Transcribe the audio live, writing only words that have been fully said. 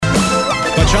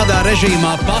Pat šādā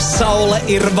režīmā pasaule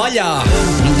ir vaļā.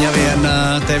 Ja vien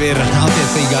tev ir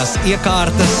attiecīgās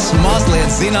iekārtas, mazliet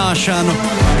zināšanu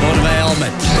un vēlme.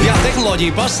 Jā,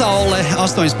 tehnoloģija pasaule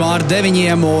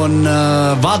 8:09 un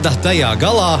vada tajā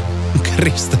galā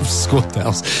Kristaps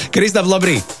Skotēls. Kristap,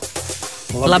 labrīt!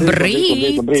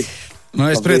 Labrīt!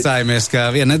 Es priecājamies, ka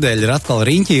viena nedēļa ir atkal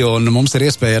riņķī un mums ir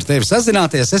iespēja ar tevi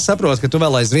sazināties. Es saprotu, ka tu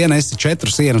vēl aizvien esi 4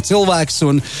 sienu cilvēks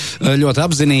un ļoti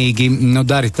apzinīgi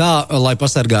dari tā, lai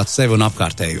pasargātu sevi un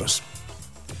apkārtējos.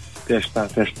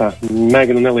 Tieši tā.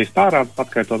 Mēģinu nelīst ārā,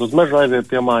 atkaitot uz mežu, aiziet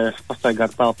pie mājas,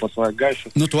 pastaigāt telpos vai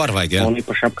gaisu. Tu var vajag, jā. Un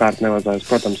īpaši apkārt nevajadzēs,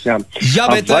 protams, jā. Jā,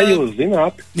 bet... Vai jūs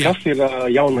zināt, kas ir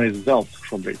jaunais zelts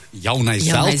šobrīd? Jaunais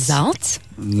zelts?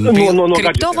 No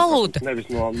kriptovalūta? Nevis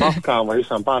no maskām vai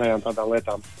visām pārējām tādām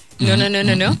lietām.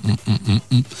 No.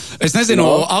 Es nezinu,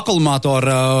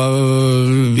 akumulātora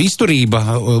izturība,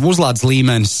 uzlādes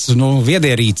līmenis,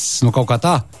 viedierīces, kaut kā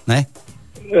tā, ne?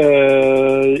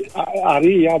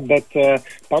 Arī, jā, bet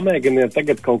pamēģiniet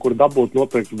tagad kaut kur dabūt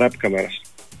nopirkt webkameras.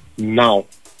 Nav.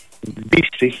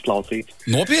 Viss izslaucīts.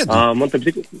 Nopietni? Man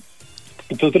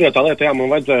tur ir tā lieta, jā,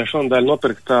 man vajadzēja šonadēļ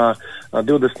nopirkt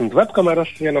 20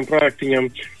 webkameras vienam projektiņam,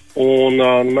 un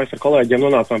mēs ar kolēģiem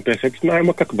nonācām pie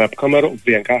secinājuma, ka webkameru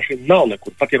vienkārši nav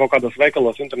nekur. Pat ja kaut kādos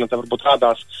veikalos internetā varbūt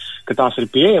rādās, ka tās ir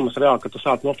pieejamas reāli, ka tu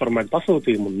sāc noformēt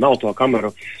pasūtījumu un nav to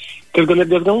kameru. Tas gan ir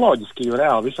diezgan loģiski, jo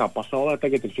reāli visā pasaulē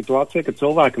tagad ir situācija, ka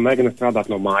cilvēki mēģina strādāt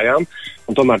no mājām,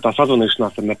 un tomēr tā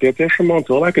sazvanīšanās ir nepieciešama, un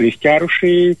cilvēki ir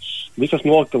izķēruši visas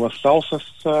noliktavas sausas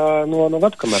no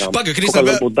webkamerām. Paga, Kristap,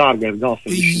 varbūt dārgais gals.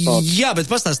 Jā,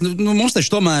 bet pastāst, mums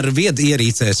taču tomēr viedi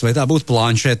ierīcēs, vai tā būtu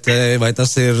planšete, vai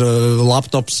tas ir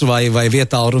laptops vai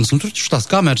vietālrunis, un tur tās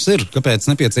kameras ir,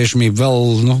 kāpēc nepieciešamība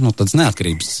vēl tādas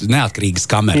neatkarīgas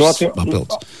kameras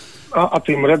papildus?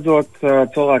 Acīm redzot,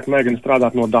 cilvēki mēģina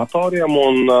strādāt no datoriem,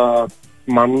 un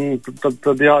man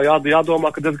tad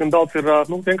jādomā, ka diezgan daudz ir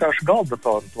vienkārši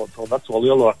galddatoru, to veco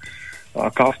lielo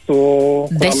kastu,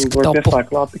 desktopu. Var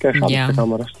klāt tikai šādas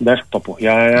kameras. Desktopu,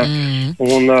 jā.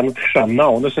 Un tiešām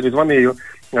nav. Un es arī zvanīju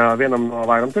vienam no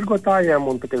vairumtirgotājiem,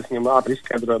 un kad es viņam ātri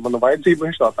izskaidroju manu vajadzību,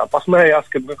 viņš tā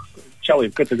pasmējās, ka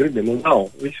čalība, ka te gribi, nav.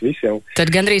 Visiem.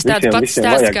 Tad gandrīz tāds pats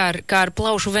stāsts kā ar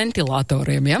plaušu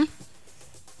ventilatoriem, ja?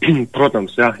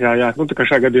 Protams, jā. Tā kā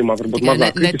šajā gadījumā varbūt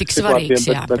mazāk netik svarīgs,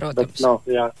 protams. Bet nav,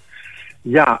 jā.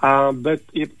 Jā, bet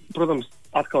ir, protams,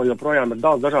 atkal joprojām ir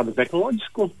daudz dažādu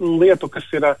tehnoloģisku lietu, kas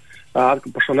ir par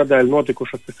šo nedēļu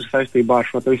notikušas, kas ir saistībā ar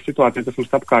šo visu situāciju, kas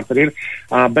mums apkārt ir.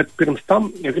 Bet pirms tam,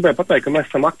 ja gribēju pateikt, ka mēs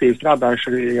esam aktīvi strādājuši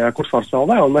arī Kursors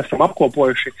LV, un mēs esam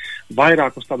apkopojuši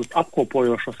vairākus tādus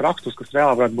apkopojošos rakstus, kas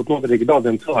reāli varētu būt noderīgi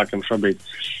daudziem cilvēkiem šobrīd.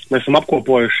 Mēs esam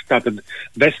apkopojuši tātad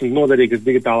 10 noderīgas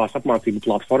digitālās apmācību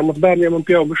platformas bērniem un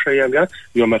pieaugušajiem, ja?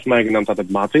 Jo mēs mēģinām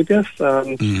tātad mācīties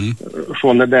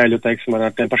šo nedēļu, teiksim,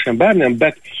 ar tiem pašiem bērniem,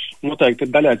 bet noteikti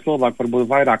daļai cilvēku varbūt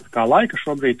vairāk kā laika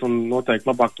šobrīd, un noteikti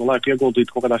labāk to laiku ieguldīt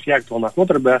kaut kādās jēgpilnās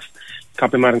nodarbēs, kā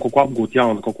piemēram kaut ko apgūt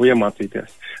jaunu, kaut ko iemācīties.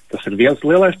 Tas ir viens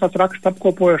lielais tāds raksts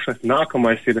apkopojošais.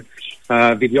 Nākamais ir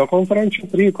videokonferenču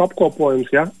rīku apkopojums,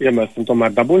 ja mēs esam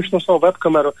tomēr dabūjuši to savu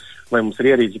webkameru, vai mums ir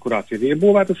ierīci, kurās ir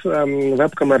iebūvētas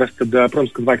webkameras, tad,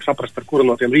 protams, kad vajag saprast, ar kuru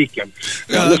no tiem rīkiem.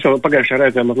 Mēs jau pagājušajā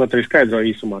reizē mazliet arī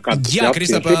skaidroju īsumā. Jā,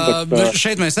 Kristap,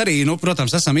 šeit mēs arī,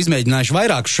 protams, esam izmēģinājuši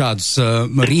vairākus šādus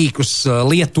rīkus,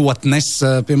 lietotnes,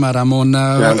 piemēram, un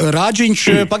Rāģiņš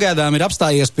pagaidām ir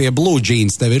apstājies pie Blue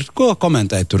Jeans. Tev ir ko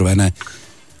komentēt tur, vai ne?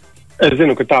 Es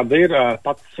zinu, ka tāda ir.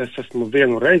 Pats es esmu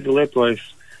vienu reizi lietojis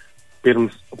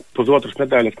pirms pusotras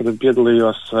nedēļas, kad es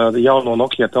piedalījos jauno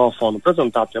Nokia telefonu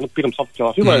prezentācijā, pirms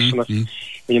oficiālās izlaišanas.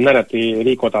 Viņi nereti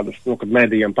rīko tādas, kad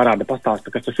mēdījiem parāda pastāsta,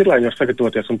 kas tas ir, lai viņi var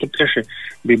sagatavoties, un tur tieši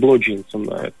bija Blue Jeans. Un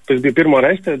tas bija pirmo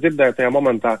reizi, dzirdēju tajā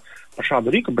momentā par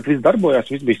šādu rīku, bet viss darbojās,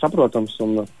 viss bija saprotams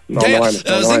un nav vainas.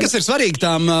 Zini, kas ir svarīgi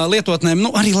tām lietotnēm,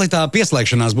 arī lai tā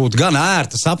pieslēgšanās būtu gan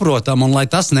ērta, saprotama un lai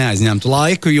tas neaizņemtu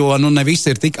laiku, jo ne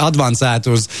visi ir tik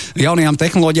advancēti uz jaunajām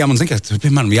tehnoloģijām un, zini, ka,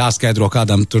 piemēram, jāskaidro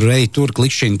kādam tur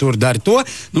klikšķiņi, tur dari to.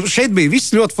 Šeit bija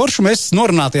viss ļoti forši, mēs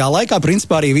norunātajā laikā,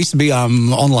 principā arī visi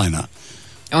bijām online.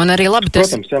 Un arī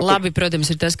protams,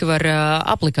 ir tas, ka var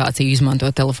aplikāciju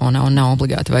izmantot telefonā un nav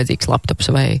obligāti vajadzīgs laptops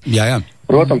vai... Jā.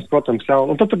 Protams, jā.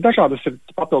 Un tad ir dažādas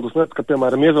papildus lietas, ka,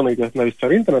 piemēram, iezvanīties nevis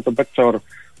caur internetu, bet caur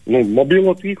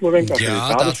mobilo tīklu vienkārši.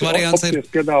 Jā, tāds variants ir.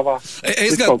 Piedāvā.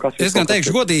 Es gan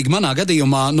teikšu godīgi, manā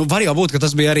gadījumā, var jau būt, ka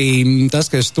tas bija arī tas,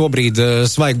 ka es tobrīd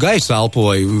svaigu gaisu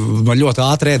elpoju. Man ļoti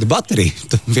ātri ēda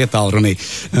baterija vietālrunī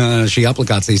šī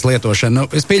aplikācijas lietošana.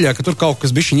 Es pieļauju, ka tur kaut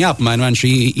kas bišķiņ jāpamaina, vai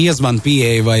šī iezvana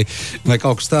pieeja vai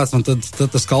kaut kas tāds, un tad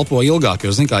tas kalpo ilgāk,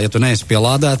 jo, zin kā, ja tu neesi pie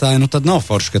lādētāja, tad nav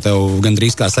forši, ka tev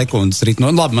gandrīz kā sekundes rit.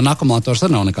 Labi, man akumulators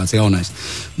arī nav nekāds jaunais,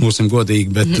 būsim godīgi,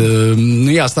 bet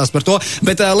jāstāst par to.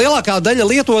 Bet lielākā daļa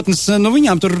lietotnes,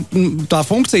 viņām tur tā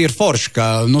funkcija ir forša, ka,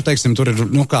 teiksim, tur ir,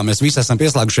 kā mēs visi esam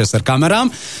pieslēgušies ar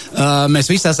kamerām,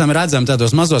 mēs visi esam redzami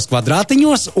tādos mazos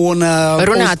kvadrātiņos, un...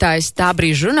 Runātājs, tā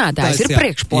brīža runātājs ir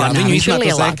priekšplānā, jā, viņš ir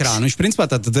lielāks. Ekrānu. Viņš, principā,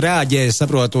 tad reaģē,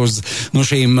 saprotu, uz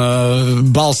šīm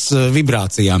balss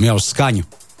vibrācijām, jau uz skaņu.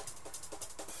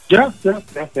 Jā.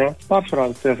 Pārsvarā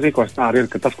tas rīkos tā arī ir,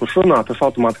 ka tas, kurš runā, tas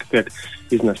automātiski tiek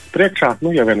iznests priekšā.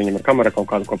 Ja vien viņam ir kamera kaut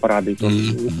kādu, ko parādīt,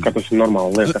 ka tas ir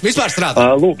normāla lieta. Vispār strādā.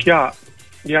 Lūk,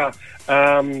 jā.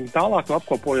 Tālāk no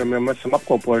apkopojumiem mēs esam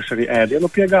apkopojuši arī ēdienu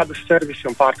piegādes servisi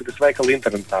un pārtikas veikalu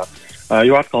internetā.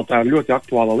 Jo atkal tā ir ļoti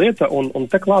aktuāla lieta, un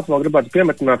te klāt vēl gribētu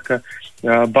piemetināt, ka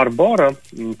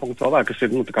Barbora.lv, kas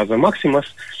ir, tā kā zem Maximas,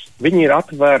 viņi ir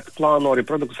atvērti plāno arī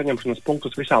produktu saņemšanas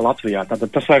punktus visā Latvijā.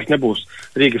 Tātad tas vairs nebūs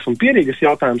Rīgas un Pierīgas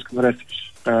jautājums, ka varēs,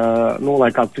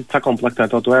 lai kāds cits sakomplektē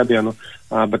to ēdienu,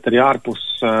 bet arī ārpus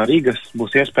Rīgas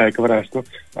būs iespēja, ka varēs,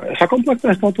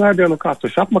 sakomplektēt to ēdienu, kāds tu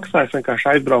esi apmaksājis,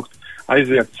 vienkārši aizbraukt,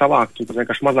 aiziet, savākt, un tad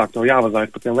vienkārši mazāk to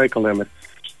jāvazājas pa tiem veikaliem ir.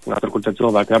 Tur, kur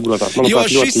cilvēki apgrozās. Jo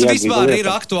šis vispār ir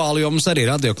aktuāli, jo mums arī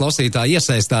radio klausītāji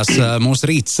iesaistās mūsu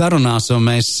rīta sarunās, un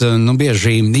mēs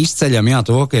bieži izceļam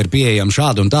to, ka ir pieejama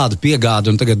šāda un tāda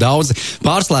piegāda, un tagad daudzi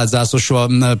pārslēdzās uz šo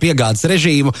piegādes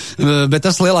režīmu, bet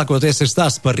tas lielākoties ir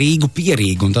stāsts par Rīgu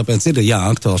Pierīgu, un tāpēc ir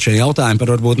aktuāli šie jautājumi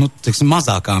par varbūt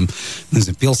mazākām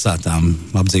pilsētām,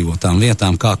 apdzīvotām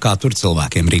vietām, kā tur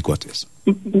cilvēkiem rīkoties.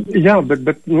 Jā,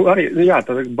 bet arī,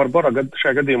 tad Barbora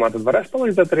šajā gadījumā tad varēs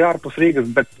palīdzēt arī ārpus Rīgas,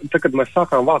 bet te, kad mēs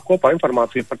sākām vākt kopā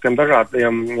informāciju par tiem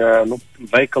dažādiem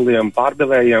veikaliem,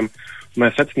 pārdevējiem,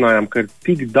 mēs secinājām, ka ir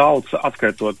tik daudz,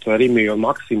 atskaitot Rimiju un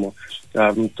Maksimu,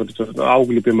 tur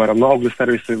augļi, piemēram, no augļu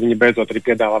servisi, viņi beidzot arī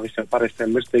piedāvā visiem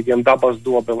parastiem mirstīgiem dabas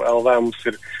dobi, LV mums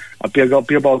ir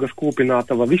piebalgas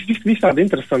kūpinātava, visādi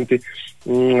interesanti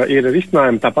ir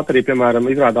risinājumi. Tāpat arī, piemēram,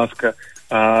 izrādās, ka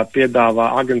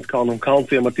piedāvā Agenskalnu un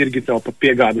Kalnciema tirgi tev pa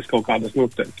piegādes kaut kādas,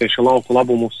 tieši lauku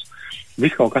labumus.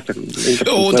 Viss kaut kas ir interesants.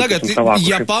 Un tagad,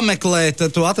 ja pameklē,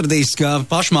 tad tu atradīsi, ka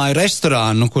pašmāju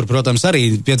restorānu, kur, protams,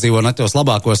 arī piedzīvo ne tos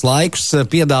labākos laikus,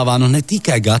 piedāvā ne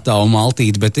tikai gatavu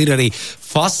maltīti, bet ir arī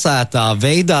fasētā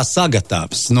veidā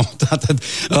sagatavs. Tātad,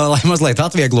 lai mazliet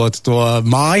atvieglotu to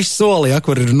mājas soli,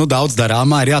 kur ir daudz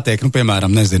darāmā, ir jātiek,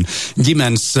 piemēram,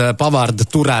 ģimenes pavārda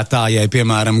turētājai,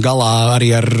 piemēram, galā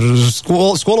arī ar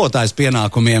skolotājas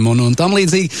pienākumiem un tam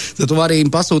līdzīgi, tad tu vari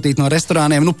pasūtīt no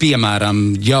restorāniem, piemēram,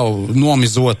 jau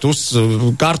nomizotus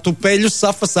kartupeļus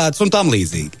safasētus un tam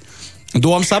līdzīgi.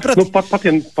 Doma saprat?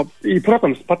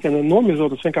 Protams, pat ja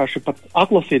nomizotus vienkārši pat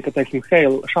atlasīt, ka, teiksim, hei,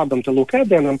 šādam te lūk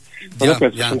ēdienam,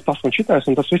 tas un šitais,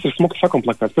 un tas viss ir smuki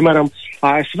sakomplektēts. Piemēram,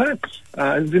 ASV,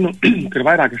 es zinu, ka ir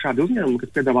vairāki šādi uzņēmumi,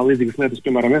 kas piedāvā līdzīgas lietas,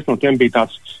 piemēram, viens no tiem bija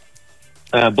tāds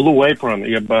Blue Apron,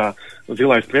 jeb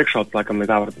zilais priekšauts, laikam,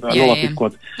 tā var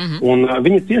nolapīskot. Un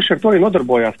viņi tieši ar to arī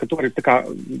nodarbojās, ka tu vari tā kā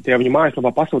tie viņi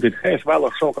mājaslapā pasūtīt, hei, es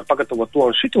vēlos šovakar pagatavot to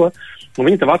un šito, un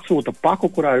viņi tev atsūta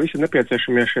paku, kurā ir visi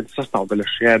nepieciešamie šie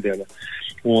sastāvdaļas šī ēdiena.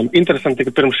 Un interesanti,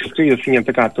 ka pirms šīs krīzes viņiem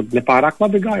tā kā tur nepārāk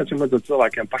labi gāja, jo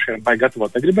cilvēkiem pašiem baigi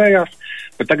gatavot negribējās,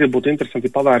 bet tagad būtu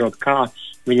interesanti pavērot, kā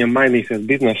viņiem mainīsies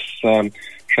bizness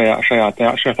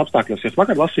šajās apstākļos. Es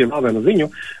vakar lasīju vēl vienu ziņu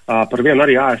par vienu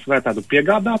arī ASV tādu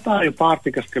piegādātāju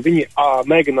pārtikas, ka viņi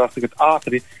mēģinās tagad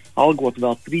ātri algot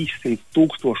vēl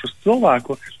 300,000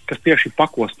 cilvēku, kas tieši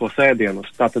pakos tos ēdienus.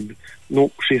 Tātad,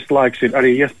 šis laiks ir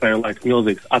arī iespēja laiks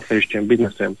milzīgs atsevišķiem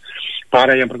biznesiem.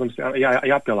 Pārējiem, protams,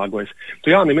 jāpielāgojas.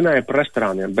 Tu Jāni minēji par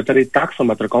restorāniem, bet arī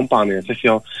taksometra kompānijas. Es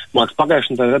jau,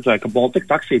 pagājušajā nedēļā redzēju, ka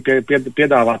Baltic Taxi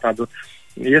piedāvā tādu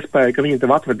iespēja, ka viņi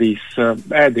tev atvedīs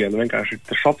ēdienu. Vienkārši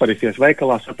tas šoferis ies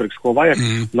veikalā, sapirks, ko vajag,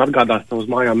 un atgādās tev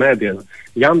uz mājām ēdienu.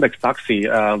 Yandex Taxi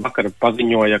vakar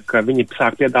paziņoja, ka viņi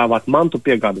sāk piedāvāt mantu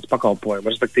piegādes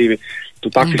pakalpojumu, respektīvi, tu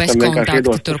taksistam vienkārši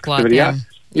iedos. Turklāt,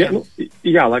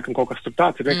 jā, laikam kaut kas tur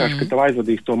tāds ir vienkārši, ka tev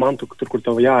aizvadīs to mantu, tur, kur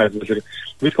tev jāaizved, ir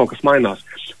viss kaut kas mainās.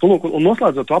 Un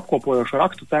noslēdzot to apkopojošo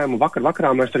rakstu tēmu,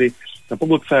 vakarā mēs arī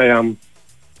publicējām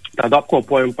tādu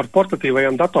apkopojumu par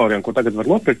portatīvajiem datoriem, ko tagad var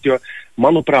nopirkt, jo,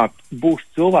 manuprāt, būs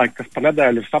cilvēki, kas pa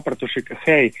nedēļu ir sapratuši, ka,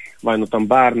 hei, vai tam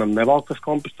bērnam nevalk tas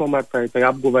kompis tomēr tai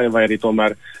apguvēja, vai arī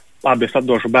tomēr labi, es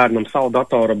atdošu bērnam savu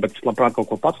datoru, bet es labprāt kaut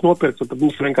ko pats nopirktu, tad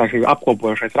mums vienkārši ir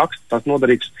apkopojušais raksts, tas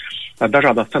noderīgs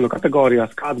dažādās cenu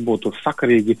kategorijās, kāds būtu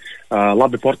sakarīgi,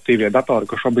 labi portatīvie datori,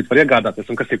 ko šobrīd var iegādāties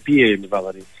un kas ir pieejami vēl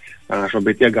arī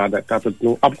šobrīd iegādāt. Tātad,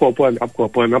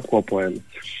 apkopojami.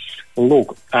 Un lūk,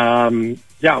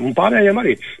 un pārējiem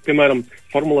arī, piemēram,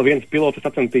 Formula 1 pilotis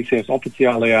sacensties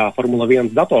oficiālajā Formula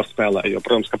 1 datorspēlē, jo,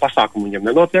 protams, ka pasākumu viņiem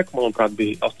nenotiek, manuprāt,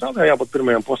 bija Austrālijā jābūt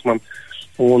pirmajam posmam,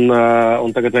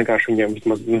 un tagad vienkārši viņiem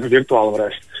vismaz virtuāli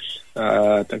varēs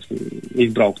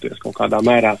izbraukties kaut kādā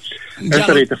mērā.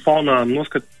 Es arī te fonā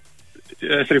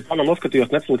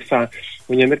noskatījos Netflixā,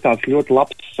 viņiem ir tāds ļoti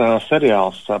labs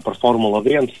seriāls par Formula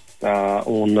 1,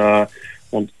 un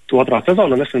otrā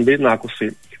sezona nesen bija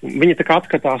iznākusi. Viņi tā kā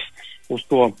atskatās uz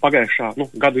to pagājušā,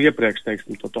 gadu iepriekš,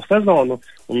 teiksim, to sezonu,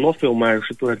 un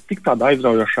nofilmējuši to ir tik tāda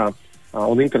aizraujošā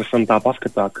un interesantā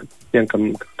paskatā, ka tiem,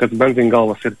 kas benzīna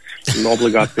galvas ir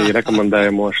obligāti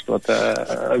rekomendējamos to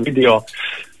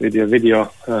video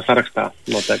sarakstā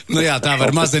noteikti. Jā, tā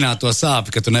var mazināt to sāpi,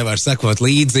 ka tu nevari sekot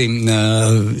līdzi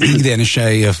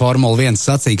ikdienišai Formula 1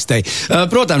 sacīkstei.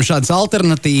 Protams, šādas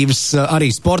alternatīvas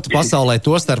arī sporta pasaulē,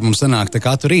 tostarp mums sanāk te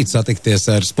katru rītu satikties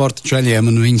ar sporta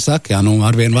čeļiem, un viņi saka,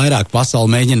 arvien vairāk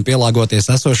pasauli mēģina pielāgoties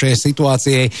esošajai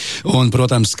situācijai, un,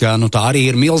 protams, ka tā arī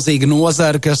ir milzīga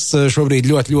nozara, kas šobrīd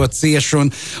ļoti, ļoti cieši,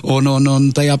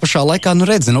 un tajā pašā laikā,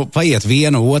 redzi, paiet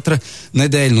viena, otra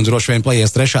nedēļa, droši vien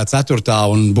paies 3., 4.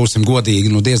 un būsim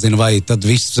godīgi, diezinu, vai tad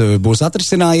viss būs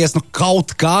atrisinājies,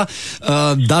 kaut kā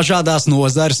dažādās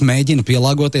nozares mēģina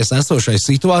pielāgoties esošai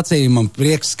situācijai. Man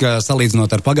prieks, ka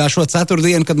salīdzinot ar pagājušo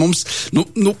ceturtdienu, kad mums,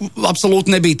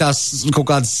 absolūti nebija tās kaut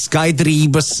kādas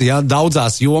skaidrības,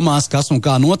 daudzās jomās, kas un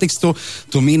kā notiks,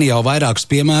 tu mini jau vairākus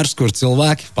piemērus, kur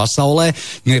cilvēki pasaulē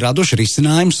ir raduši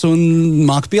risinājums un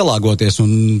māk pielāgoties,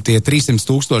 un tie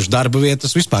 300,000 darba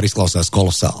vietas vispār izklausās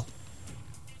kolosāli.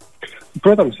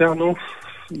 Protams,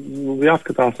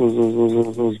 jāskatās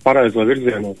uz pareizo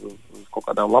virzienu, uz kaut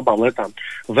kādām labām lietām.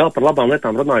 Vēl par labām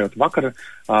lietām runājot, vakar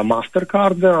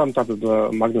Mastercard, tātad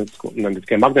ne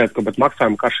tikai magnētisko, bet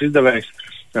maksājumu karšu izdevējs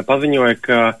paziņoja,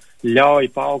 ka ļauj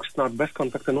paaugstināt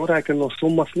bezkontakta norēķinu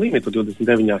summas limitu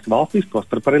 29 valstīs,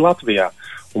 tostarp arī Latvijā.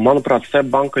 Un, manuprāt, SEB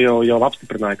banka jau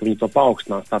apstiprināja, ka viņi to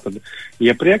paaugstinās. Tātad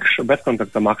iepriekš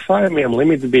bezkontakta maksājumiem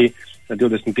limits bija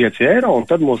 25 eiro, un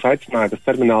tad mūs aicināja tas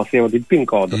termināls ievadīt PIN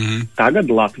kodu. Tagad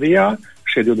Latvijā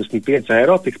šie 25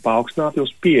 eiro tiks paaugstināti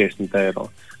uz 50 eiro.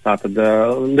 Tātad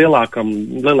lielākai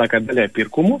daļai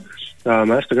pirkumu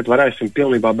mēs tagad varēsim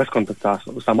pilnībā bezkontaktā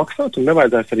samaksāt, un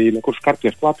nevajadzēs arī nekur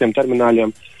skarties klātiem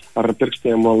termināļiem ar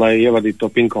pirkstiem, lai ievadītu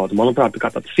to PIN kodu. Manuprāt, kā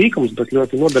tāds sīkums, bet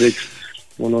ļoti noderīgs.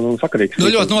 Un sakarīgs.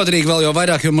 Ļoti noderīgi vēl jau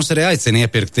vairāk, jo mums arī aicina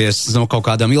iepirkties kaut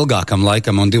kādam ilgākam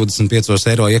laikam, un 25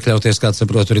 eiro iekļauties, kāds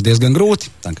saprotu, ir diezgan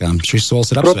grūti. Tā kā šis solis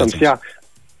ir apsveicams. Protams, jā.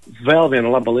 Vēl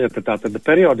viena laba lieta, tātad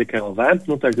periodika LV,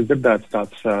 noteikti dzirdēts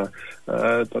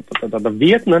tāda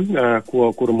vietne,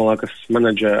 kuru, man liekas,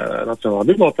 menedžē Nacionālā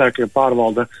bibliotēka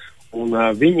pārvalda, un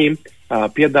viņi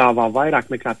piedāvā vairāk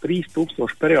nekā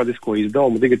 3000 periodisko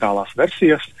izdevumu digitālās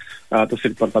versijas. Tas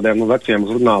ir par tādiem veciem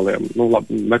žurnāliem,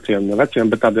 veciem,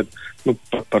 bet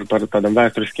par tādiem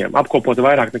vēsturiskiem. Apkopot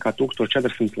vairāk nekā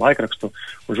 1400 laikrakstu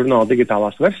un žurnālu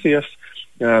digitālās versijas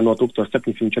no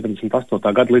 1748.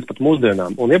 gada līdz pat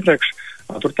mūsdienām. Un iepriekš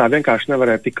tur tā vienkārši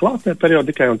nevarēja tik klāt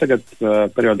periodikai, un tagad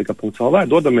periodika.lv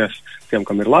dodamies tiem,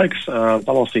 kam ir laiks,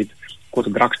 palasīt, ko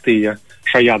tad rakstīja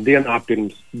šajā dienā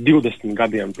pirms 20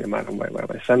 gadiem, piemēram,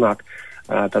 vai senāk.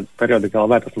 Tad periodika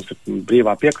LV, tas mums ir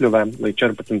brīvā piekļuvē, līdz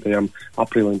 14.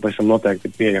 aprīlim pavisam noteikti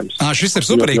ir pieejams. Šis ir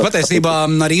superīgi. Patiesībā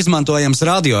arī izmantojams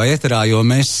radio ēterā, jo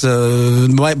mēs,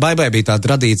 Baibai bija tā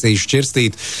tradīcija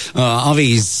šķirstīt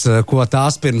avīzes, ko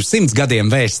tās pirms 100 gadiem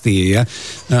vēstīja,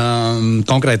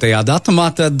 konkrētajā datumā,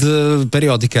 tad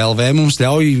periodika LV mums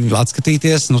ļauj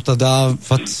atskatīties, tādā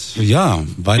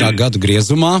vairāk gadu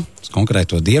griezumā,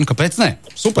 konkrēto dienu, kāpēc ne?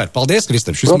 Super, paldies,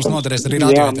 Kristap, šis mums noderēs arī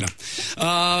radio ēterā.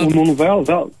 Un vēl.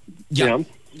 Jā.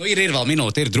 Ir vēl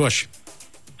minūte, ir droši.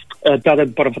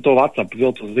 Tātad par to WhatsApp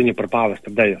viltus ziņu par pāvesta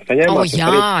deju.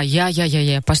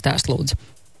 Jā, pastāst lūdzu.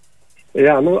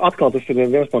 Jā, atkal tas ir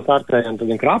viens no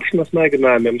kārtējiem krāpšanas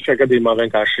mēģinājumiem. Šajā gadījumā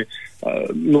vienkārši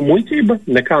muļķība,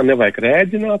 nekā nevajag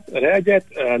rēģēt,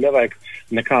 nevajag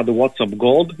nekādu WhatsApp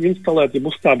Gold instalēt, ja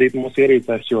uzstādīt mūsu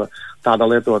ierīcēs, jo tāda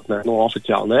lietotne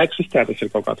oficiāli neeksistē. Tas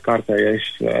ir kaut kāds kārtējais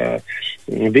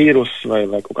vīrus vai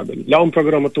kaut kāda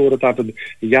ļaunprogrammatūra. Tātad,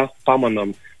 ja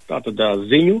pamanam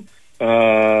ziņu,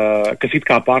 kas it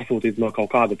kā pārsūtīt no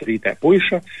kaut kāda rītē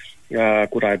puiša,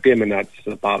 kurā ir pieminēts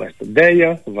pāvesta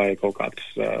deja vai kaut kāds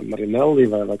Marinelli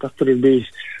vai kas tur ir bijis,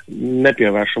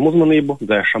 nepievēršam uzmanību,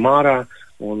 dzēšam ārā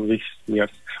un viss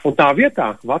miers. Un tā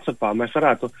vietā WhatsAppā mēs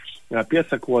varētu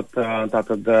piesakot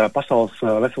tātad Pasaules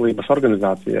veselības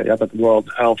organizācijai, tātad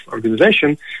World Health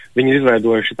Organization. Viņi ir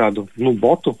izveidojuši tādu,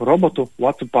 robotu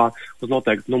WhatsAppā uz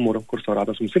noteiktu numuru, kursorā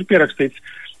tas mums ir pierakstīts,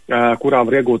 kurā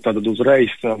var iegūt tātad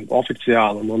uzreiz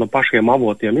oficiāli no pašiem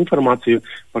avotiem informāciju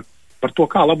par to,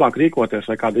 kā labāk rīkoties,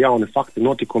 vai kādi jauni fakti,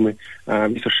 notikumi,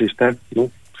 visas šīs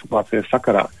situācijas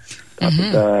sakarā.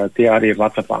 Tātad tie arī ir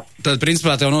WhatsAppā. Tad,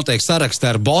 principā, tev notiek saraksti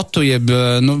ar botu, jeb,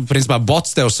 principā,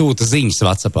 bots tev sūta ziņas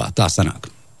WhatsAppā. Tā sanāk.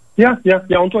 Jā,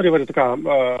 un to arī var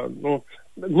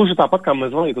gluži tāpat, kā mēs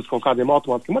zvanītu uz kaut kādiem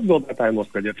automātiskiem atbildētājiem,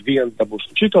 nospiediet 1,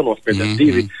 dabūsim šito, nospiediet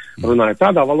 2, runājot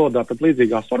tādā valodā, tad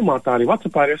līdzīgā formātā arī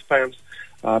WhatsAppā ir iespējams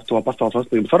ar to Pasaules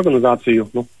veselības organizāciju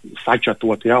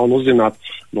sačatot, un uzzināt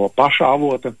no paša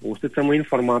avota uzticamu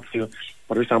informāciju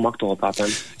par visām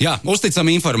aktualitātēm. Jā,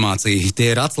 uzticama informācija.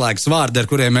 Tie ir atslēgas vārdi, ar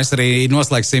kuriem mēs arī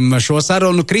noslēgsim šo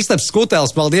sarunu. Kristaps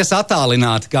Skutels, paldies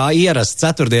attālināti, kā ierasts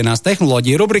ceturtdienās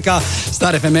tehnoloģiju rubrikā.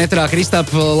 Star FM ēterā,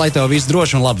 Kristap, lai tev viss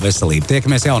droši un laba veselība.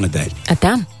 Tiekamies jaunedēļ.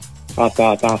 Tā.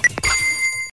 Tā.